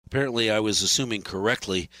apparently I was assuming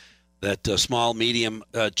correctly that small, medium,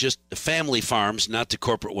 just family farms, not the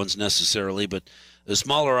corporate ones necessarily, but the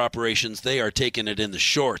smaller operations, they are taking it in the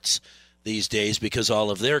shorts these days because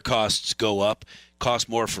all of their costs go up, cost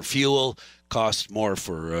more for fuel, cost more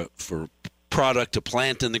for product to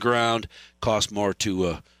plant in the ground, cost more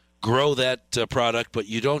to grow that product, but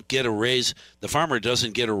you don't get a raise. The farmer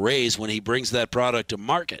doesn't get a raise when he brings that product to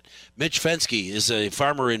market. Mitch Fensky is a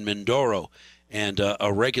farmer in Mindoro and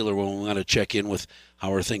a regular when we want to check in with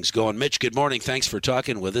how are things going. Mitch, good morning. Thanks for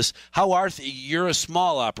talking with us. How are you're a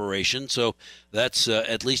small operation, so that's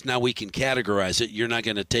at least now we can categorize it. You're not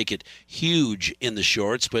going to take it huge in the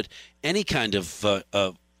shorts, but any kind of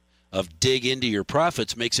dig into your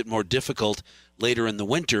profits makes it more difficult later in the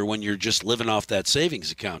winter when you're just living off that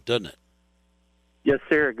savings account, doesn't it? Yes,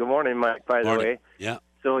 sir. Good morning, Mike, by the way. Yeah.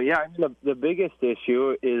 So, I mean, the biggest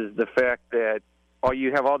issue is the fact that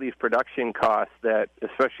you have all these production costs that,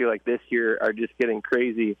 especially like this year, are just getting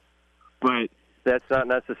crazy. But that's not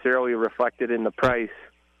necessarily reflected in the price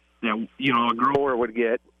that, a grower would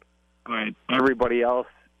get. But everybody else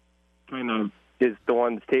kind of is the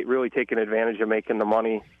ones really taking advantage of making the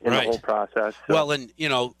money in the whole process. So. Well, and,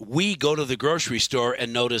 we go to the grocery store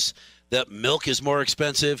and notice that milk is more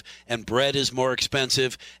expensive and bread is more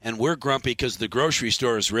expensive, and we're grumpy because the grocery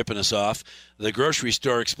store is ripping us off. The grocery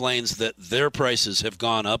store explains that their prices have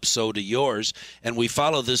gone up, so do yours, and we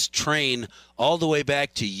follow this train all the way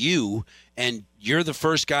back to you, and you're the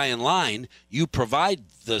first guy in line. You provide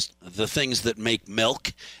the things that make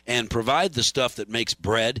milk and provide the stuff that makes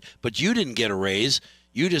bread, but you didn't get a raise.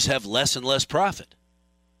 You just have less and less profit.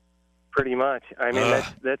 Pretty much. I mean,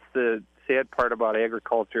 that's the sad part about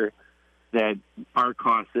agriculture, that our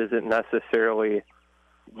cost isn't necessarily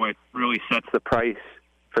what really sets the price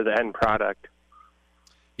for the end product.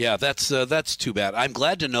 Yeah, that's too bad. I'm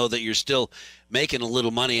glad to know that you're still making a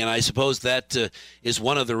little money, and I suppose that is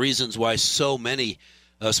one of the reasons why so many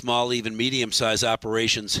small, even medium-sized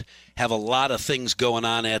operations have a lot of things going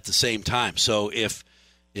on at the same time. So if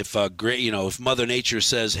Mother Nature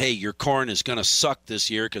says, hey, your corn is going to suck this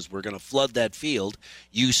year because we're going to flood that field,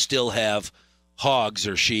 you still have hogs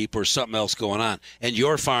or sheep or something else going on. And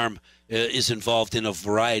your farm is involved in a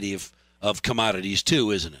variety of commodities too,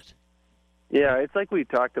 isn't it? Yeah, it's like we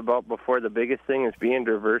talked about before. The biggest thing is being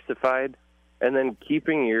diversified and then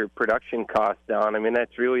keeping your production costs down. I mean,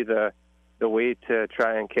 that's really the way to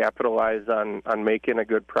try and capitalize on making a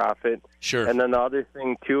good profit. Sure. And then the other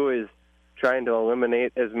thing, too, is trying to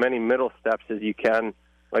eliminate as many middle steps as you can.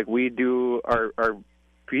 Like we do our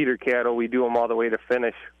feeder cattle, we do them all the way to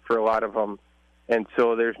finish for a lot of them. And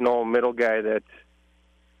so there's no middle guy that's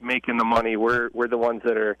making the money. We're the ones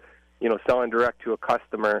that are, selling direct to a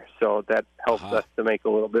customer. So that helps us to make a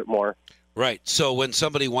little bit more. Right. So when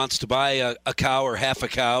somebody wants to buy a cow or half a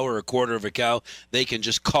cow or a quarter of a cow, they can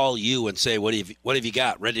just call you and say, what have you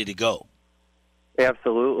got ready to go?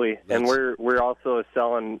 Absolutely. And we're also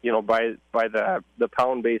selling, by the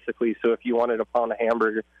pound basically. So if you wanted a pound of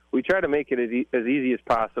hamburger, we try to make it as easy as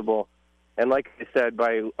possible. And like I said,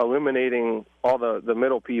 by eliminating all the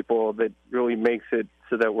middle people, that really makes it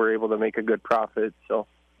so that we're able to make a good profit. So,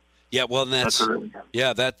 yeah, well,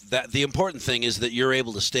 that the important thing is that you're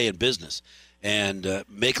able to stay in business and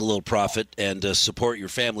make a little profit and support your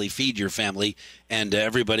family, feed your family, and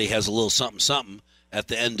everybody has a little something at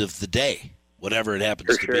the end of the day, whatever it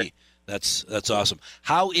happens to be. That's awesome.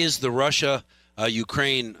 How is the Russia?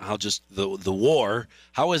 Ukraine? The war?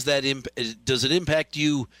 How is that? Does it impact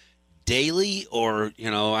you daily, or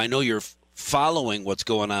I know you're following what's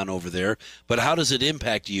going on over there, but how does it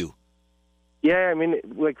impact you? Yeah, I mean,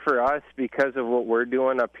 like for us, because of what we're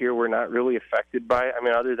doing up here, we're not really affected by it. I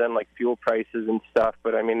mean, other than like fuel prices and stuff,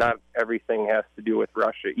 but I mean, not everything has to do with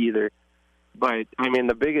Russia either. But I mean,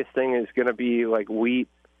 the biggest thing is going to be like wheat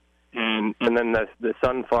and then the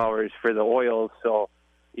sunflowers for the oils. So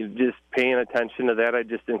you just paying attention to that. I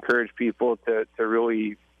just encourage people to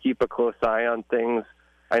really keep a close eye on things.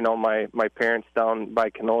 I know my parents down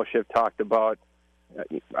by Kenosha have talked about,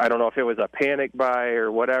 I don't know if it was a panic buy or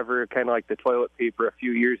whatever, kind of like the toilet paper a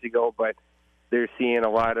few years ago, but they're seeing a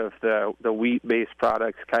lot of the wheat-based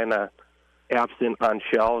products kind of absent on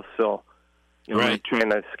shelves. So, not trying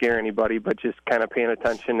to scare anybody, but just kind of paying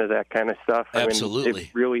attention to that kind of stuff. Absolutely. I mean, it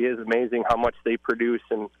really is amazing how much they produce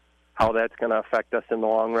and how that's going to affect us in the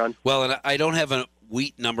long run. Well, and I don't have a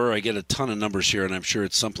wheat number. I get a ton of numbers here, and I'm sure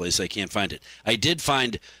it's someplace I can't find it. I did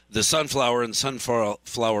find the sunflower and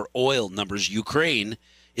sunflower oil numbers. Ukraine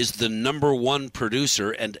is the number one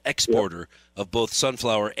producer and exporter of both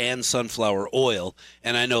sunflower and sunflower oil.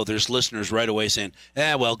 And I know there's listeners right away saying,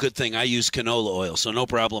 well, good thing I use canola oil, so no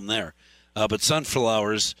problem there. but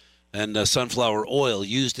sunflowers and sunflower oil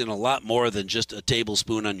used in a lot more than just a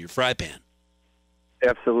tablespoon on your fry pan.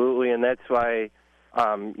 Absolutely, and that's why,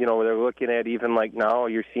 they're looking at even like now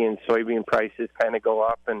you're seeing soybean prices kind of go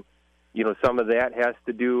up, and, some of that has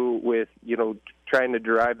to do with, trying to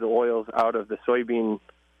derive the oils out of the soybean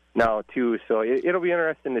now too. So it'll be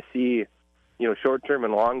interesting to see, short-term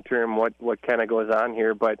and long-term what kind of goes on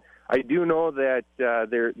here. But I do know that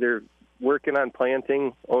they're working on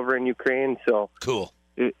planting over in Ukraine. So cool.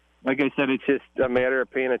 Like I said, it's just a matter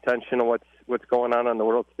of paying attention to what's going on the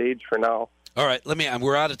world stage for now. All right,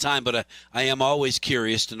 we're out of time, but I am always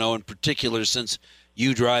curious to know, in particular, since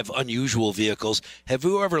you drive unusual vehicles, have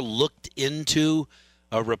you ever looked into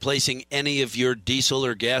replacing any of your diesel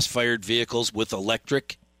or gas-fired vehicles with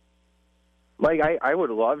electric? Mike, I would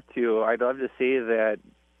love to. I'd love to say that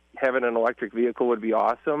having an electric vehicle would be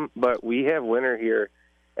awesome, but we have winter here,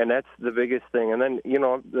 and that's the biggest thing. And then,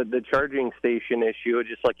 the charging station issue,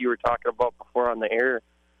 just like you were talking about before on the air,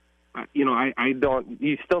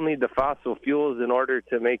 you still need the fossil fuels in order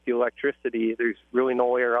to make the electricity. There's really no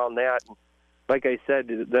way around that. Like I said,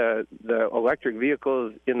 the electric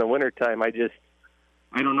vehicles in the wintertime, I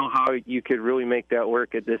don't know how you could really make that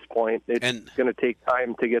work at this point. It's going to take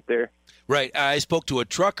time to get there. Right. I spoke to a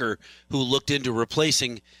trucker who looked into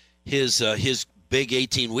replacing his big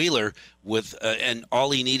 18-wheeler with, and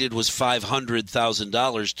all he needed was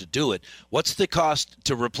 $500,000 to do it. What's the cost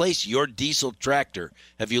to replace your diesel tractor?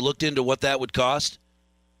 Have you looked into what that would cost?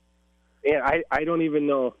 Yeah, I don't even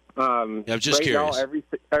know. I'm just right curious. Now,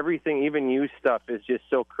 everything, even used stuff, is just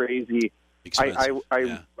so crazy. I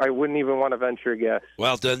wouldn't even want to venture a guess.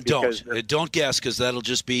 Well, then don't guess, because that'll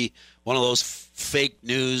just be one of those fake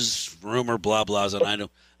news rumor blah blahs, and I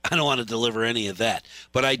don't want to deliver any of that.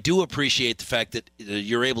 But I do appreciate the fact that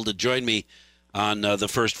you're able to join me on the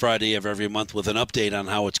first Friday of every month with an update on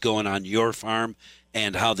how it's going on your farm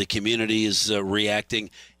and how the community is reacting,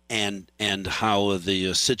 and how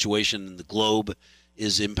the situation in the globe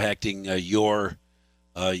is impacting your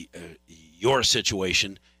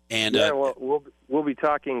situation. And we'll be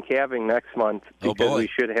talking calving next month, because we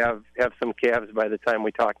should have some calves by the time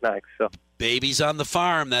we talk next. So babies on the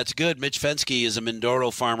farm, that's good. Mitch Fensky is a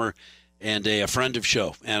Mindoro farmer and a friend of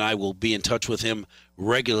show, and I will be in touch with him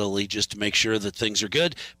regularly just to make sure that things are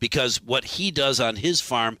good, because what he does on his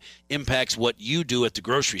farm impacts what you do at the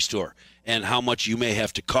grocery store and how much you may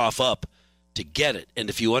have to cough up to get it. And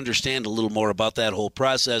if you understand a little more about that whole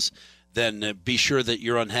process, then be sure that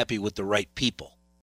you're unhappy with the right people.